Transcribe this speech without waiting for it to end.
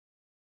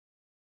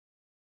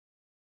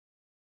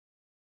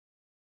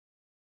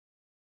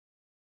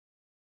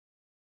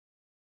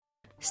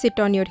Sit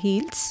on your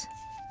heels.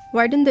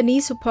 Widen the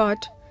knees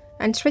apart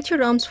and stretch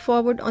your arms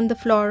forward on the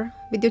floor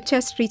with your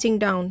chest reaching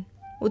down.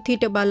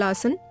 Utthita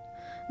Balasana,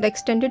 the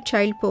extended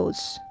child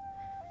pose.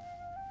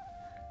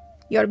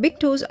 Your big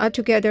toes are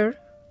together.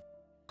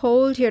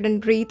 Hold here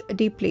and breathe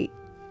deeply.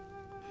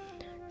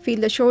 Feel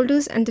the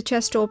shoulders and the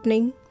chest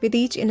opening with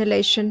each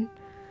inhalation,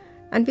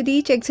 and with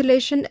each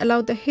exhalation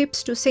allow the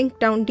hips to sink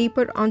down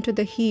deeper onto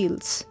the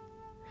heels.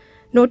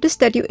 Notice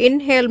that you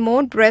inhale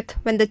more breath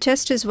when the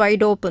chest is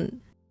wide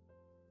open.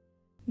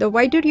 The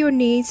wider your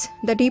knees,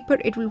 the deeper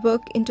it will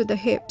work into the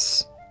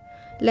hips.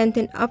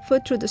 Lengthen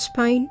upward through the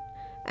spine,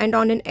 and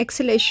on an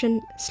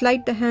exhalation,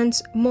 slide the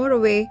hands more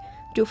away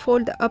to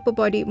fold the upper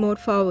body more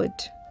forward.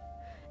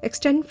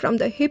 Extend from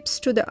the hips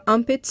to the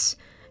armpits,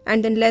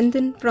 and then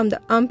lengthen from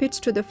the armpits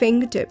to the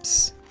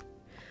fingertips.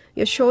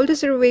 Your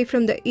shoulders are away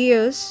from the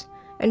ears,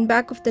 and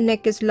back of the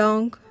neck is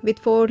long with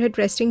forehead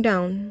resting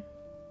down.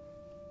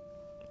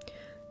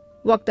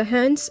 Walk the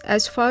hands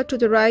as far to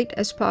the right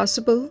as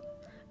possible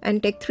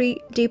and take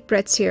 3 deep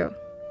breaths here.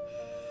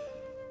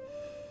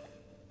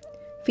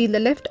 Feel the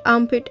left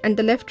armpit and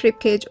the left rib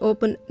cage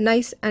open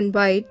nice and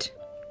wide.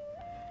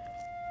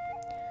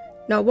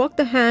 Now walk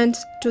the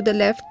hands to the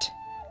left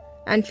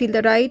and feel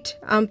the right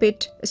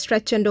armpit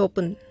stretch and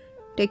open.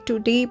 Take 2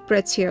 deep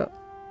breaths here.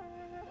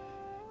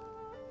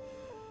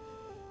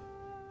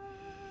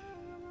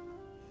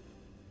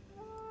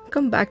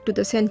 Come back to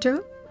the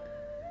center.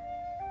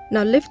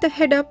 Now lift the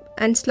head up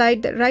and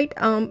slide the right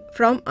arm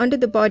from under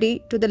the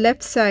body to the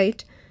left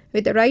side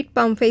with the right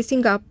palm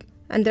facing up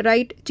and the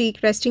right cheek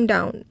resting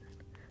down.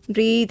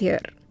 Breathe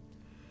here.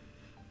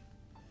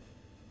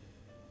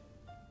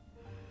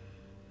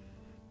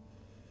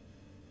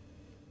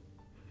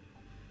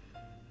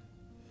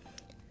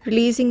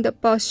 Releasing the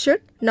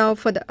posture. Now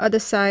for the other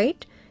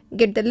side,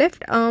 get the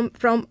left arm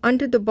from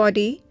under the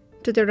body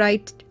to the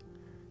right.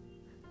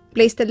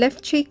 Place the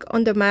left cheek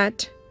on the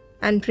mat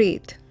and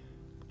breathe.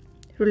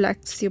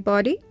 Relax your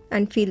body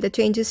and feel the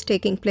changes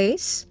taking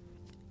place.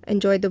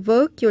 Enjoy the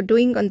work you're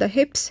doing on the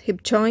hips,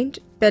 hip joint,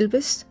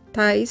 pelvis,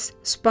 thighs,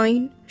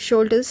 spine,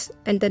 shoulders,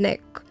 and the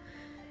neck.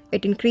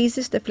 It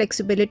increases the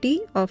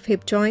flexibility of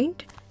hip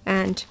joint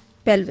and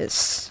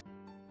pelvis.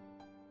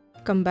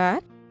 Come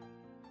back.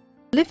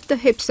 Lift the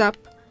hips up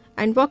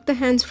and walk the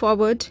hands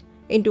forward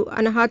into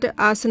Anahata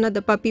Asana,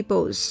 the puppy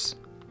pose.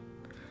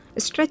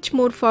 Stretch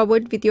more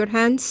forward with your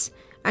hands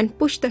and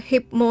push the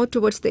hip more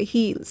towards the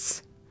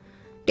heels.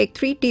 Take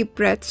 3 deep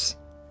breaths.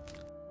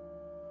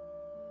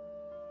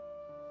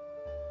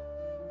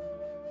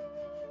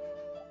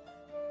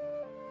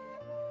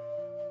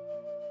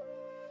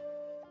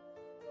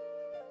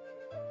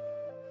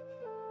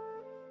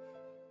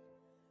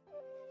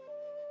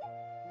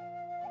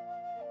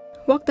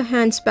 Walk the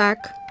hands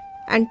back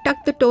and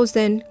tuck the toes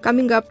in,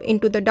 coming up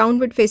into the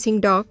downward facing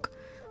dog,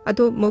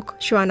 Adho Mukh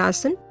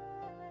Svanasana.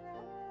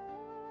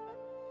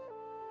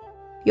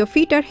 Your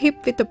feet are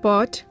hip width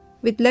apart,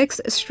 with legs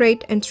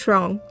straight and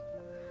strong.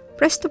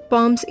 Press the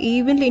palms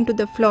evenly into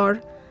the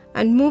floor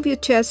and move your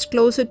chest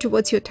closer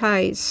towards your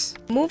thighs.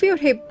 Move your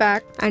hip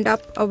back and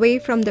up away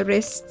from the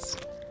wrists,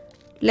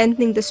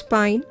 lengthening the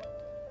spine.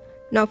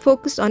 Now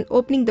focus on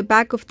opening the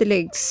back of the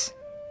legs.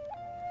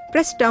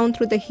 Press down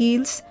through the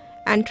heels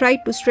and try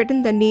to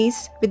straighten the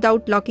knees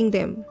without locking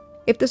them.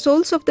 If the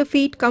soles of the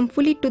feet come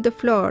fully to the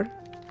floor,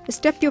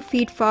 step your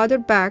feet farther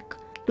back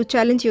to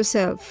challenge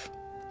yourself.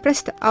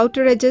 Press the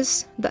outer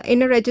edges, the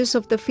inner edges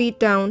of the feet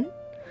down.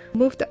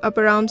 Move the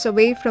upper arms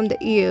away from the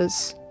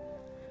ears.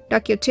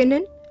 Tuck your chin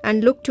in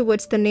and look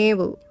towards the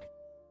navel.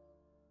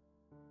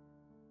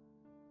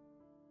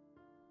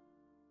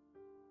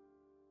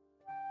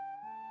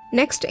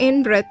 Next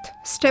in-breath,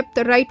 step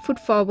the right foot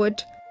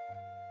forward,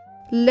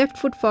 left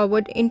foot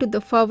forward into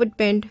the forward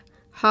bend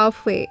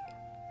halfway.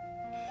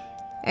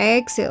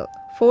 Exhale,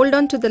 fold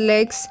onto the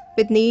legs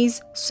with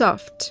knees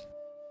soft.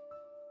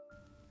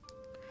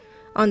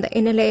 On the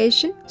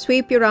inhalation,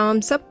 sweep your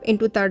arms up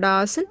into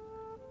Tadasana,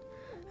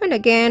 and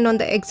again on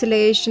the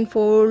exhalation,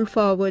 fold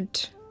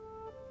forward.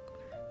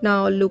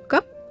 Now look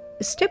up,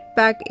 step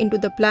back into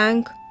the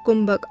plank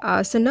Kumbhak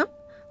Asana.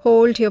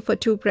 Hold here for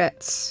 2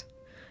 breaths.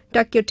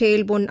 Tuck your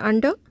tailbone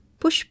under,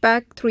 push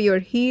back through your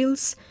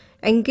heels,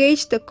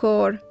 engage the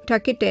core,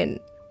 tuck it in.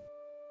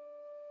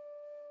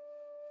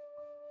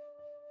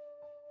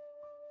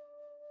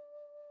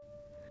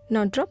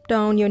 Now drop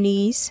down your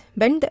knees,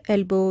 bend the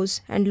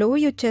elbows and lower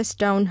your chest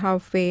down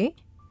halfway.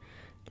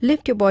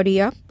 Lift your body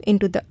up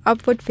into the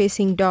upward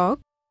facing dog.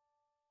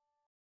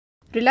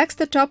 Relax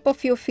the top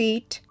of your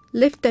feet,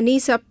 lift the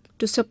knees up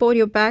to support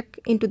your back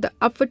into the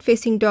upward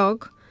facing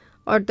dog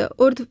or the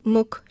Urdhva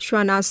Mukh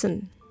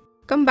Svanasana.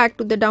 Come back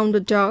to the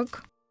downward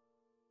dog.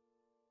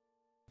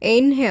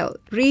 Inhale,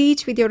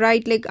 reach with your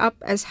right leg up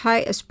as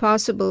high as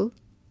possible,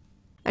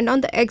 and on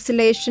the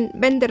exhalation,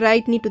 bend the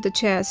right knee to the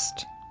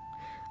chest.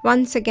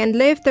 Once again,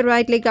 lift the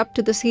right leg up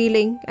to the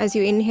ceiling as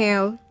you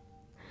inhale,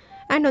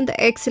 and on the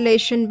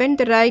exhalation, bend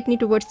the right knee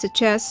towards the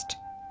chest.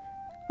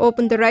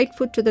 Open the right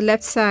foot to the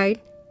left side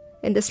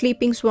in the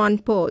sleeping swan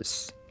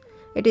pose.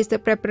 It is the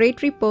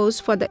preparatory pose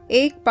for the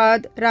Ek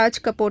Pad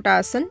Raj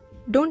Kapotasana.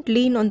 Don't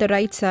lean on the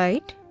right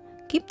side.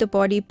 Keep the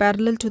body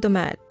parallel to the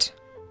mat.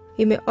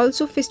 You may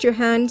also fist your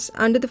hands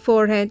under the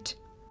forehead.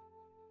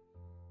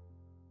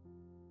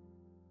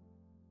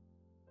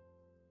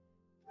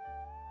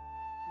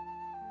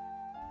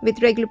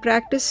 With regular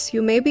practice,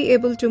 you may be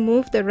able to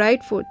move the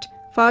right foot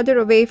farther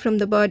away from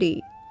the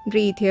body.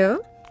 Breathe here.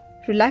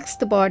 Relax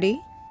the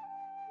body.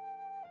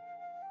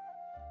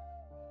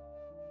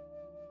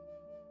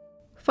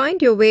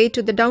 Find your way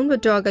to the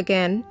downward dog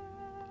again.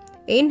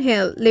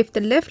 Inhale, lift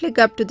the left leg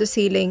up to the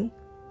ceiling.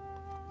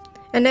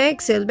 And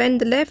exhale, bend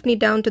the left knee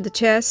down to the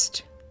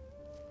chest.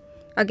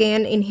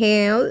 Again,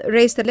 inhale,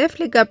 raise the left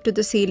leg up to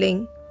the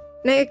ceiling.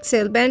 And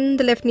exhale, bend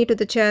the left knee to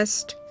the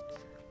chest.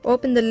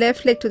 Open the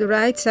left leg to the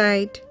right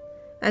side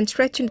and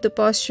stretch into the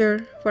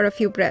posture for a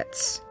few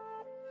breaths.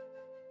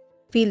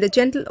 Feel the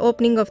gentle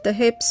opening of the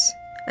hips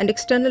and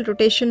external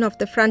rotation of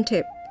the front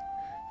hip.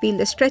 Feel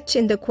the stretch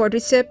in the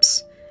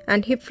quadriceps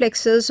and hip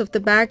flexors of the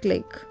back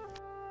leg.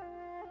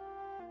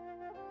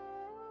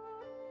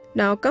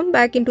 Now come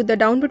back into the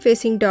downward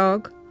facing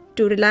dog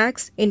to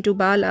relax into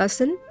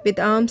Balasana with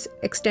arms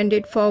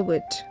extended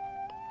forward.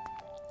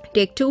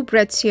 Take 2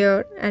 breaths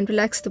here and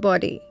relax the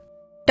body.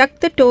 Tuck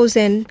the toes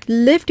in,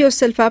 lift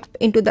yourself up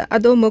into the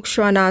Adho Mukha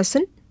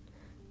Svanasana.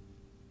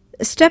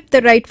 Step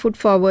the right foot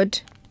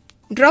forward.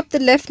 Drop the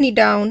left knee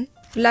down,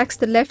 relax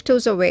the left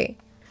toes away.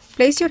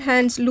 Place your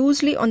hands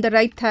loosely on the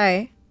right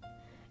thigh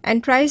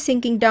and try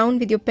sinking down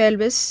with your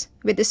pelvis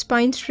with the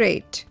spine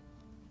straight.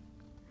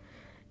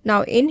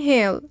 Now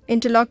inhale,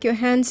 interlock your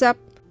hands up,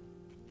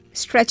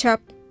 stretch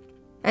up,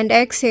 and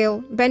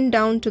exhale, bend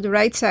down to the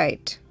right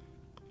side.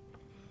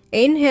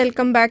 Inhale,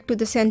 come back to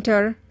the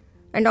center,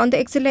 and on the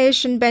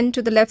exhalation, bend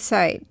to the left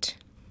side.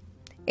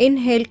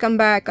 Inhale, come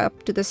back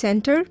up to the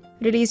center,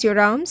 release your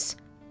arms,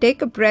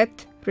 take a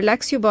breath,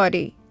 relax your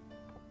body.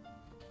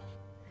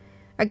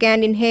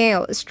 Again,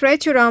 inhale,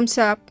 stretch your arms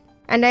up,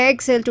 and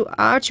exhale to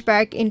arch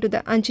back into the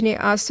Anjaneya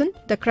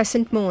Asana, the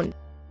crescent moon.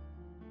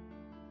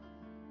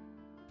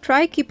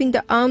 Try keeping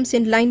the arms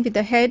in line with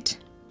the head.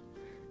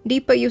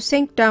 Deeper you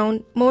sink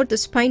down, more the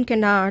spine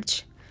can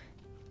arch.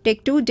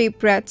 Take 2 deep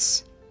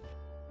breaths.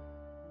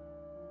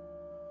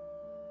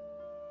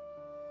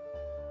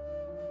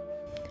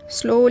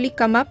 Slowly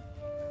come up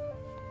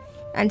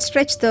and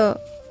stretch the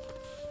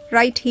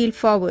right heel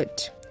forward.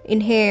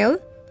 Inhale,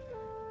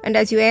 and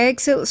as you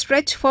exhale,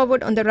 stretch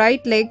forward on the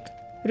right leg,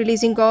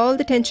 releasing all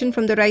the tension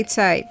from the right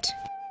side.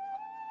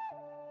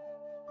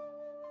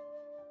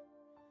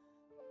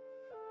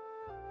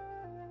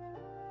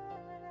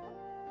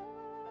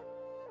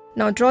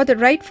 Now draw the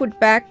right foot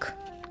back,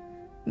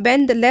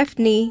 bend the left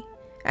knee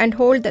and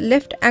hold the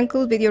left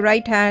ankle with your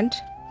right hand.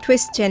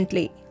 Twist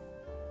gently.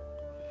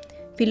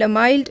 Feel a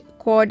mild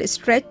quad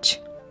stretch.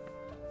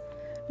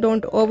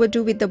 Don't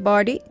overdo with the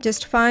body,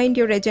 just find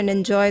your edge and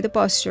enjoy the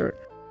posture.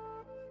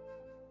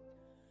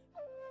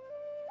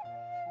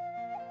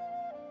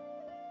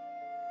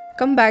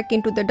 Come back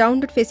into the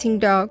downward facing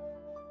dog.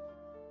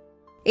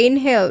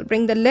 Inhale,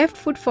 bring the left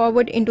foot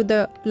forward into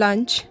the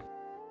lunge.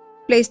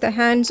 Place the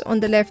hands on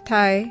the left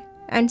thigh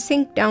and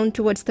sink down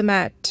towards the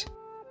mat.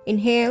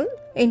 Inhale,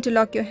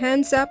 interlock your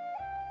hands up,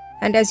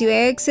 and as you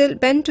exhale,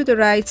 bend to the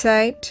right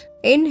side.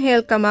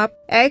 Inhale, come up.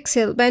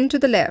 Exhale, bend to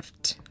the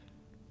left.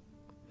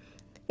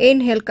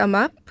 Inhale, come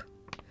up.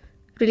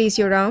 Release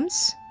your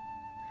arms.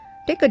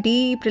 Take a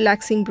deep,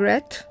 relaxing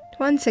breath.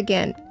 Once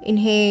again,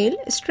 inhale,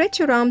 stretch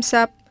your arms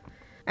up,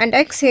 and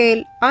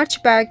exhale,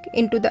 arch back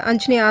into the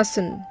Anjaneya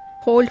Asana.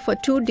 Hold for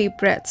 2 deep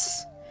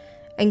breaths.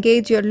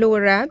 Engage your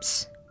lower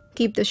abs.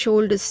 Keep the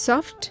shoulders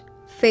soft,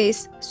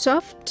 face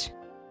soft.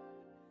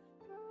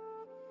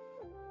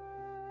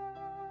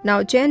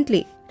 Now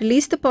gently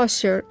release the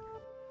posture.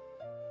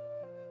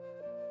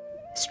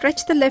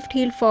 Stretch the left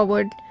heel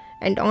forward,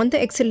 and on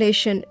the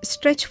exhalation,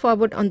 stretch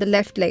forward on the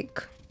left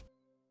leg.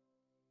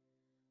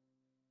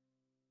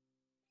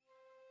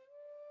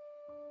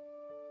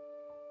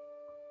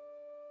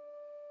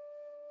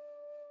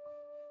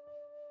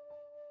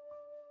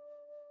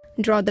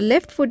 Draw the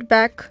left foot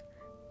back,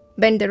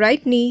 bend the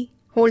right knee,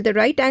 hold the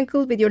right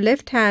ankle with your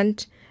left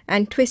hand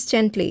and twist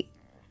gently.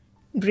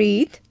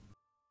 Breathe.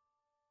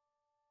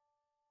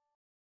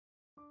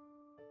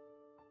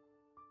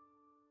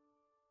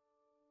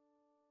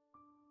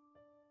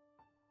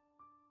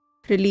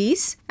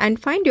 Release and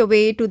find your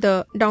way to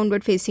the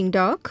downward facing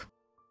dog.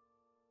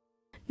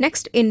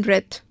 Next, in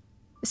breath,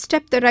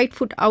 step the right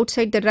foot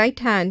outside the right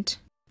hand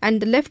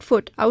and the left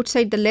foot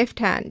outside the left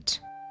hand.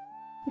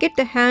 Get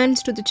the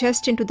hands to the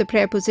chest into the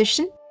prayer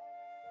position.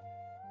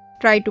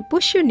 Try to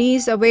push your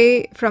knees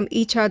away from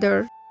each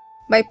other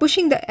by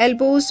pushing the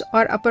elbows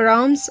or upper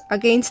arms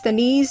against the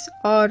knees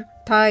or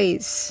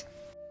thighs.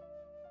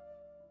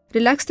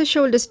 Relax the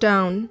shoulders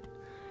down.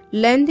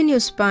 Lengthen your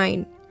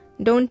spine.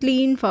 Don't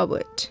lean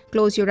forward.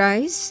 Close your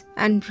eyes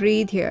and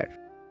breathe here.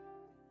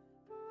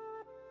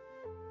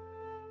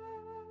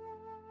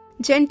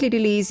 Gently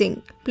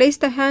releasing. Place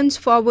the hands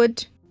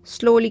forward.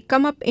 Slowly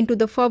come up into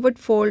the forward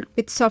fold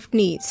with soft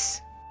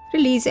knees.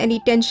 Release any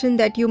tension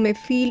that you may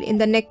feel in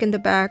the neck and the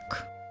back.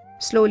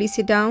 Slowly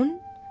sit down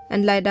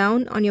and lie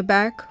down on your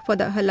back for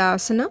the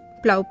halasana,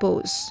 plow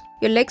pose.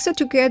 Your legs are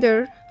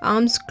together,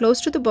 arms close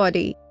to the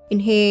body.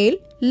 Inhale,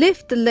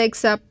 lift the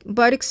legs up,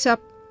 buttocks up,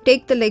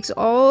 take the legs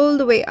all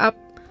the way up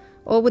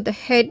over the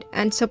head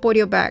and support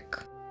your back.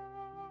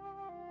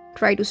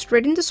 Try to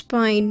straighten the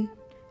spine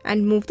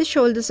and move the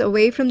shoulders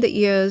away from the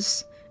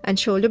ears and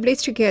shoulder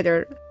blades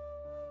together.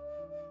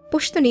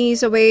 Push the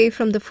knees away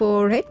from the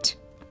forehead.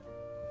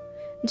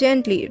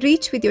 Gently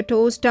reach with your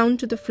toes down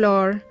to the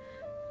floor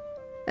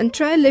and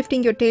try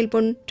lifting your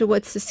tailbone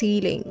towards the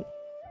ceiling.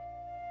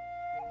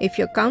 If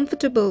you're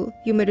comfortable,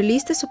 you may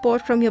release the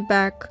support from your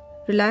back,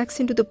 relax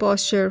into the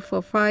posture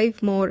for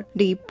 5 more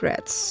deep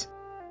breaths.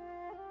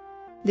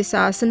 This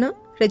asana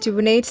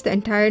rejuvenates the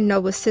entire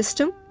nervous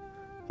system,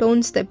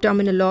 tones the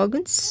abdominal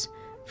organs,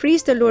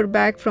 frees the lower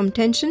back from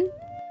tension.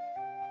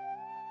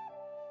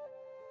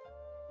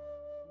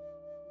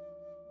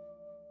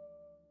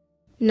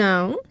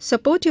 Now,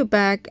 support your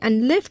back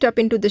and lift up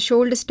into the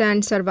shoulder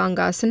stand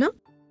Sarvangasana.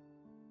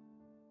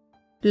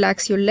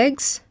 Relax your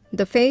legs,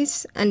 the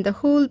face, and the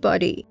whole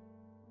body.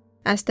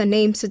 As the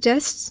name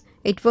suggests,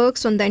 it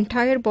works on the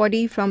entire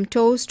body from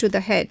toes to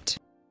the head.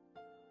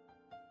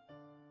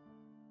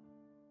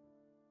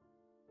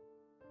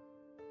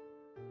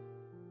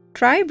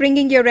 Try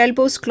bringing your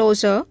elbows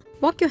closer,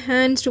 walk your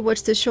hands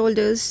towards the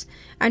shoulders,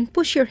 and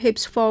push your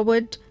hips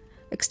forward,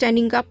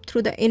 extending up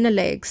through the inner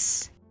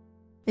legs.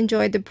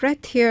 Enjoy the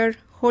breath here,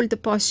 hold the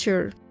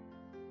posture.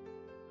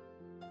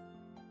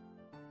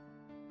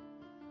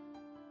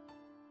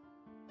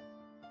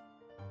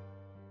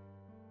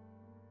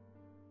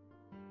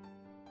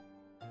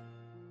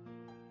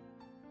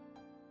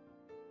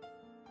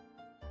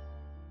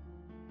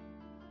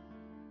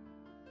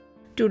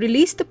 To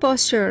release the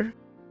posture,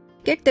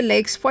 get the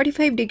legs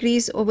 45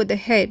 degrees over the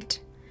head.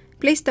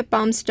 Place the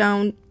palms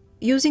down,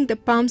 using the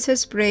palms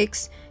as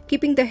brakes,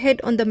 keeping the head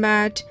on the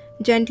mat.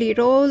 Gently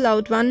roll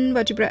out one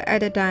vertebra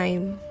at a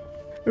time.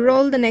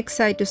 Roll the neck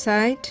side to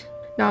side.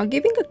 Now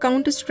giving a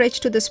counter stretch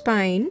to the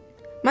spine,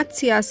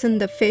 Matsyasana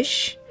the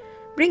fish.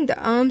 Bring the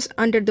arms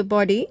under the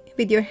body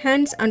with your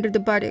hands under the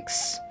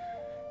buttocks.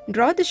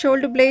 Draw the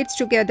shoulder blades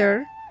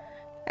together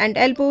and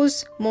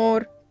elbows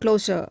more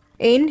closer.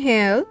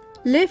 Inhale,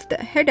 lift the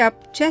head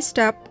up, chest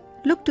up,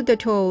 look to the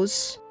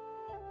toes.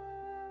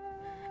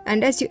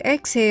 And as you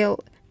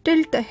exhale,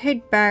 tilt the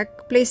head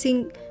back,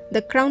 placing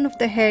the crown of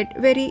the head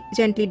very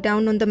gently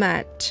down on the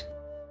mat.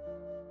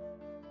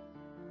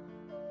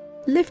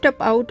 Lift up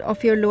out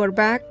of your lower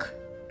back.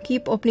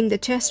 Keep opening the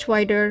chest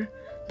wider.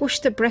 Push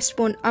the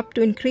breastbone up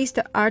to increase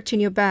the arch in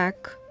your back.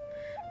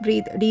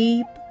 Breathe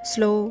deep,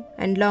 slow,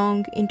 and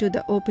long into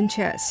the open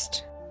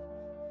chest.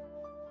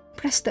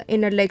 Press the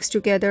inner legs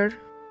together.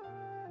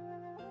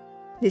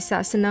 This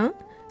asana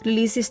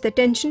releases the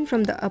tension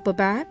from the upper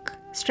back,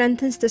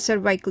 strengthens the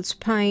cervical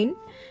spine,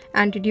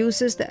 and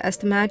reduces the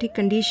asthmatic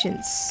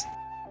conditions.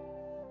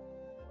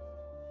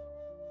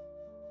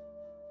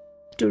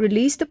 To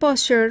release the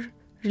posture,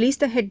 release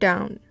the head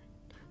down.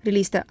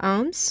 Release the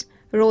arms,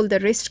 roll the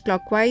wrist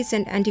clockwise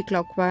and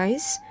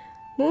anti-clockwise.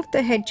 Move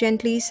the head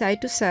gently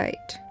side to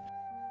side.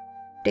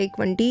 Take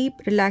one deep,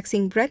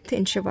 relaxing breath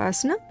in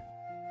Shavasana.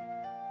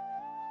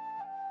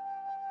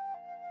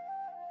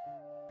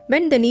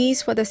 Bend the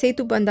knees for the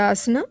Setu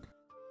Bandhasana.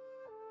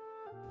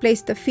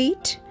 Place the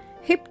feet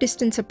hip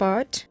distance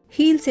apart,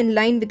 heels in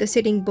line with the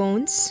sitting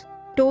bones,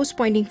 toes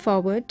pointing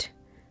forward,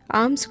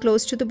 arms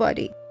close to the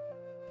body.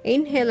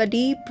 Inhale a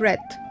deep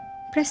breath.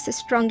 Press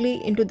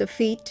strongly into the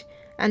feet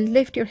and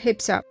lift your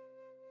hips up.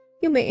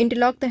 You may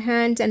interlock the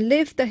hands and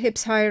lift the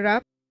hips higher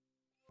up.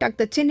 Tuck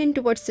the chin in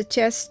towards the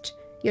chest.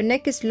 Your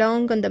neck is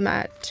long on the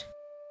mat.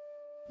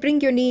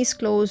 Bring your knees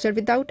closer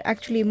without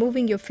actually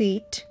moving your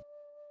feet.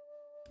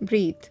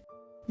 Breathe.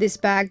 This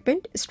back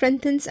bend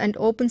strengthens and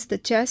opens the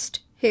chest,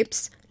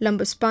 hips,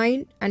 lumbar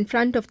spine, and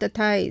front of the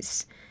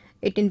thighs.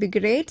 It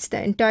invigorates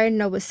the entire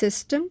nervous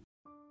system.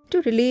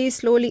 To release,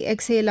 slowly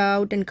exhale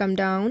out and come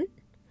down.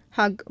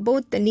 Hug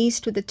both the knees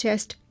to the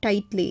chest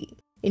tightly.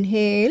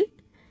 Inhale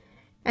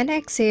and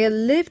exhale.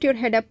 Lift your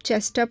head up,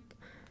 chest up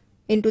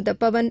into the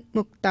Pavan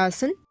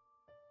Muktasana.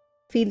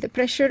 Feel the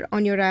pressure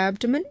on your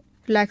abdomen.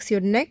 Relax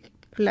your neck,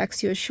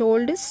 relax your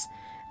shoulders,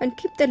 and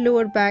keep the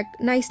lower back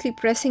nicely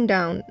pressing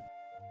down.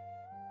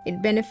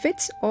 It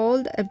benefits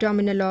all the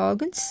abdominal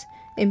organs,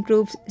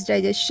 improves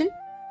digestion.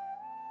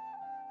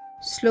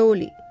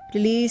 Slowly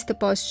release the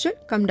posture,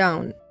 come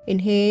down.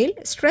 Inhale,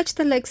 stretch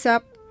the legs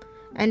up,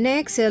 and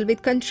exhale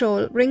with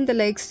control. Bring the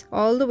legs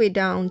all the way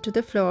down to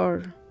the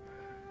floor.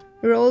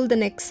 Roll the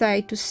neck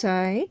side to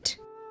side.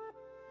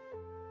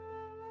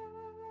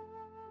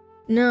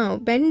 Now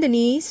bend the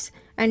knees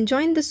and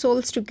join the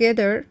soles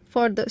together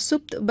for the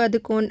Supta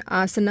Baddha Kona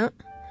Asana.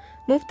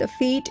 Move the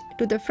feet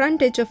to the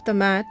front edge of the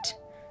mat.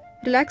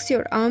 Relax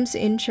your arms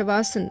in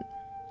Shavasana.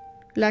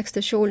 Relax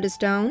the shoulders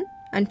down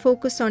and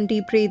focus on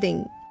deep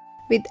breathing.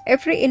 With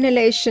every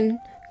inhalation,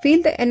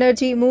 feel the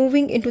energy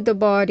moving into the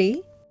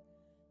body.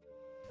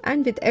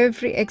 And with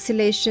every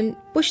exhalation,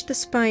 push the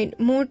spine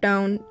more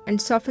down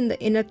and soften the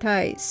inner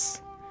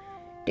thighs.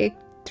 Take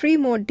 3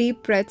 more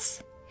deep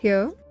breaths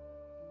here.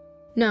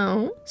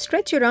 Now,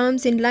 stretch your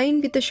arms in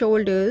line with the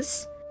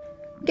shoulders.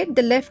 Get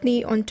the left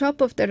knee on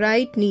top of the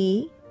right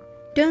knee.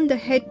 Turn the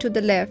head to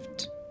the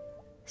left.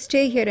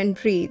 Stay here and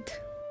breathe.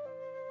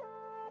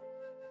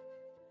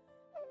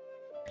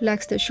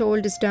 Relax the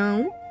shoulders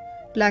down.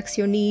 Relax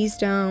your knees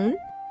down.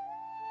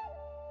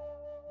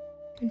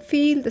 And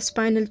feel the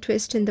spinal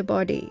twist in the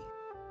body.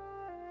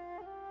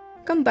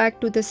 Come back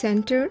to the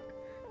center.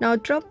 Now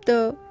drop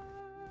the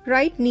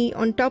right knee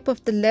on top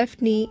of the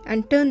left knee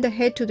and turn the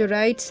head to the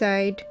right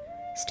side.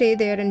 Stay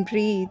there and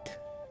breathe.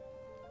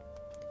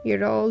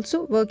 You're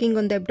also working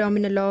on the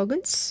abdominal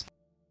organs.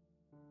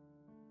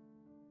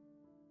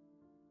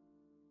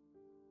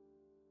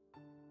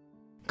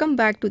 Come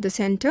back to the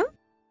center.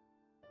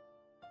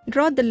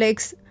 Draw the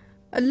legs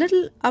a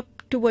little up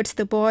towards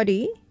the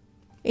body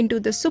into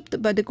the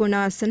Supta Baddha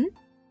Konasana.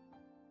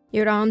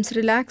 Your arms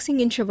relaxing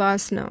in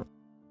Shavasana.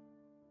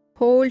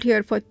 Hold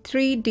here for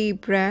 3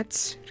 deep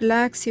breaths.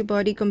 Relax your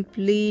body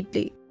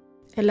completely.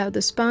 Allow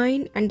the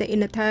spine and the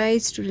inner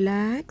thighs to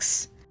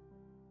relax.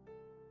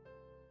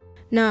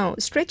 Now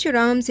stretch your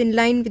arms in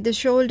line with the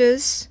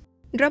shoulders.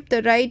 Drop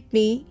the right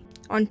knee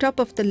on top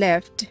of the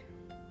left.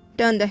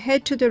 Turn the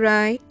head to the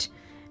right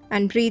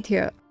and breathe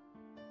here.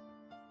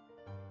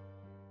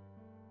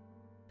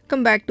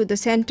 Come back to the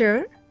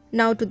center.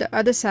 Now to the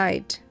other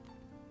side.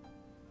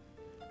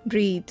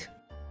 Breathe.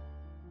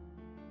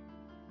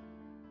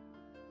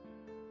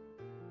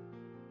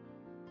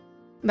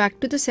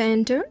 Back to the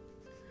center.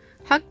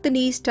 Hug the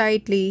knees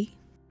tightly.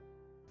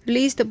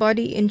 Release the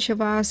body in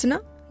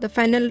Shavasana, the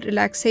final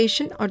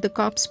relaxation or the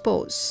corpse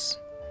pose.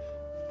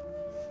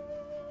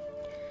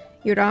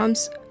 Your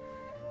arms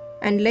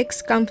and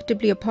legs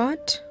comfortably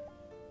apart.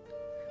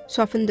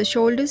 Soften the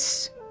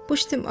shoulders.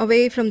 Push them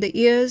away from the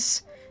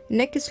ears.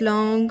 Neck is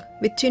long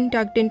with chin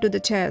tucked into the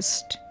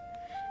chest.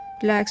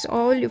 Relax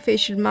all your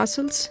facial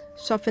muscles.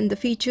 Soften the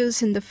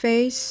features in the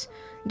face.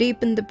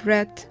 Deepen the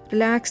breath.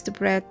 Relax the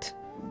breath.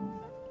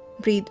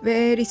 Breathe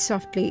very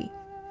softly.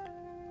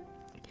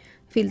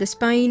 Feel the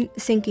spine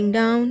sinking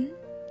down.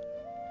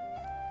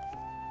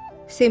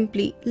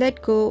 Simply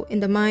let go in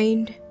the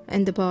mind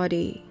and the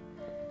body.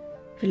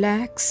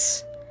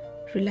 Relax,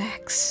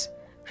 relax,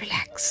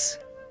 relax.